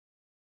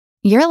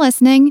You're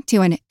listening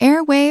to an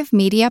Airwave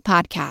Media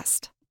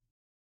Podcast.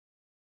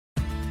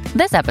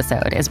 This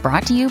episode is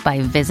brought to you by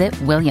Visit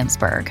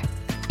Williamsburg.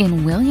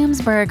 In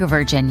Williamsburg,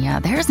 Virginia,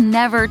 there's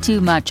never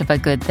too much of a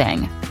good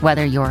thing.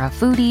 Whether you're a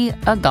foodie,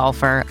 a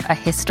golfer, a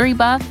history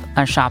buff,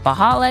 a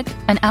shopaholic,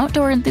 an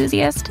outdoor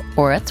enthusiast,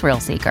 or a thrill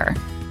seeker,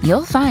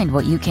 you'll find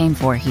what you came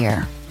for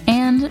here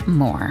and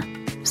more.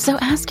 So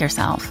ask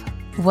yourself,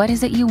 what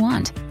is it you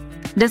want?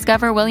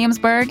 Discover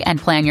Williamsburg and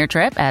plan your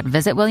trip at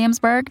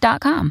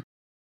visitwilliamsburg.com.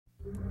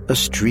 A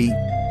street,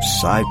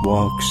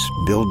 sidewalks,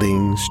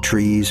 buildings,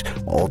 trees,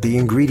 all the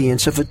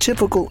ingredients of a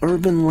typical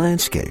urban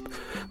landscape.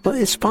 But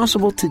it's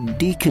possible to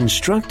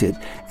deconstruct it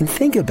and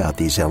think about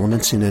these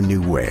elements in a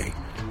new way.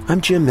 I'm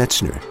Jim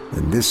Metzner,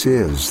 and this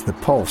is The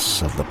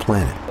Pulse of the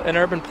Planet. An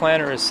urban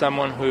planner is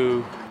someone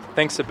who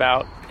thinks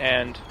about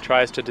and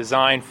tries to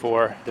design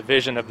for the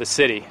vision of the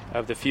city,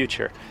 of the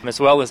future,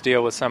 as well as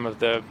deal with some of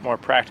the more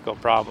practical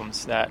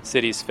problems that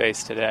cities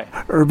face today.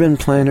 Urban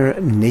planner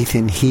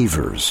Nathan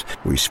Heavers.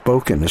 We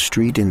spoke in a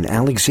street in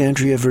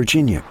Alexandria,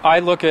 Virginia. I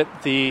look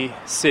at the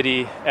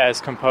city as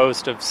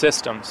composed of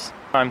systems.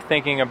 I'm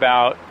thinking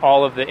about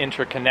all of the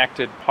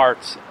interconnected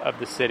parts of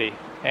the city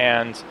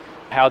and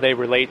how they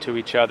relate to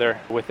each other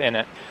within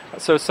it.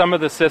 So some of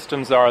the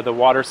systems are the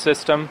water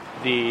system,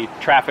 the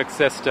traffic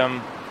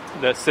system,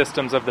 the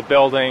systems of the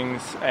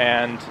buildings,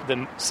 and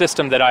the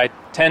system that I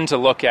tend to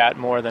look at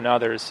more than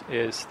others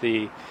is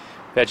the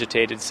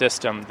vegetated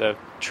system, the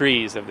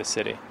trees of the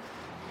city.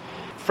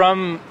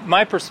 From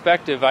my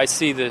perspective, I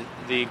see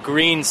the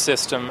green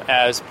system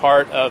as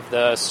part of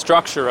the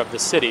structure of the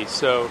city.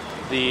 So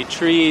the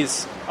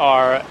trees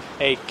are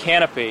a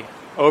canopy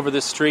over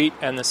the street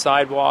and the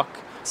sidewalk,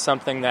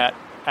 something that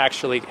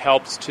actually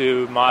helps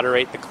to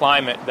moderate the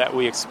climate that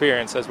we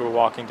experience as we're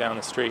walking down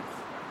the street.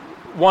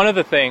 One of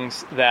the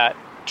things that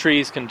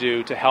trees can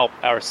do to help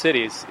our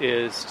cities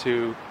is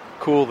to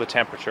cool the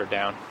temperature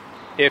down.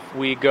 If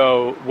we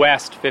go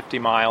west 50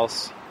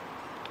 miles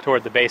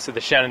toward the base of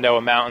the Shenandoah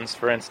Mountains,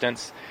 for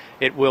instance,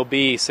 it will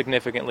be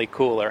significantly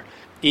cooler,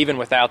 even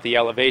without the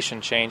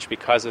elevation change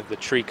because of the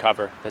tree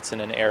cover that's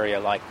in an area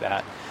like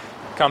that.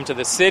 Come to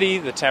the city,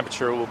 the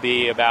temperature will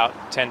be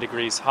about 10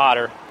 degrees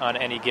hotter on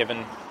any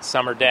given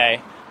summer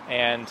day,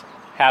 and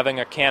having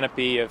a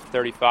canopy of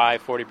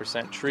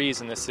 35-40%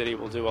 trees in the city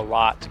will do a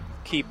lot to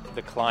keep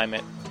the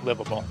climate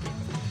livable.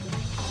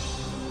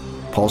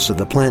 Pulse of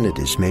the Planet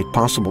is made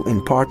possible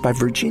in part by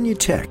Virginia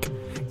Tech,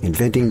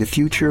 inventing the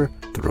future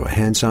through a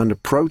hands-on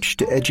approach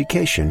to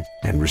education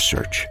and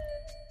research.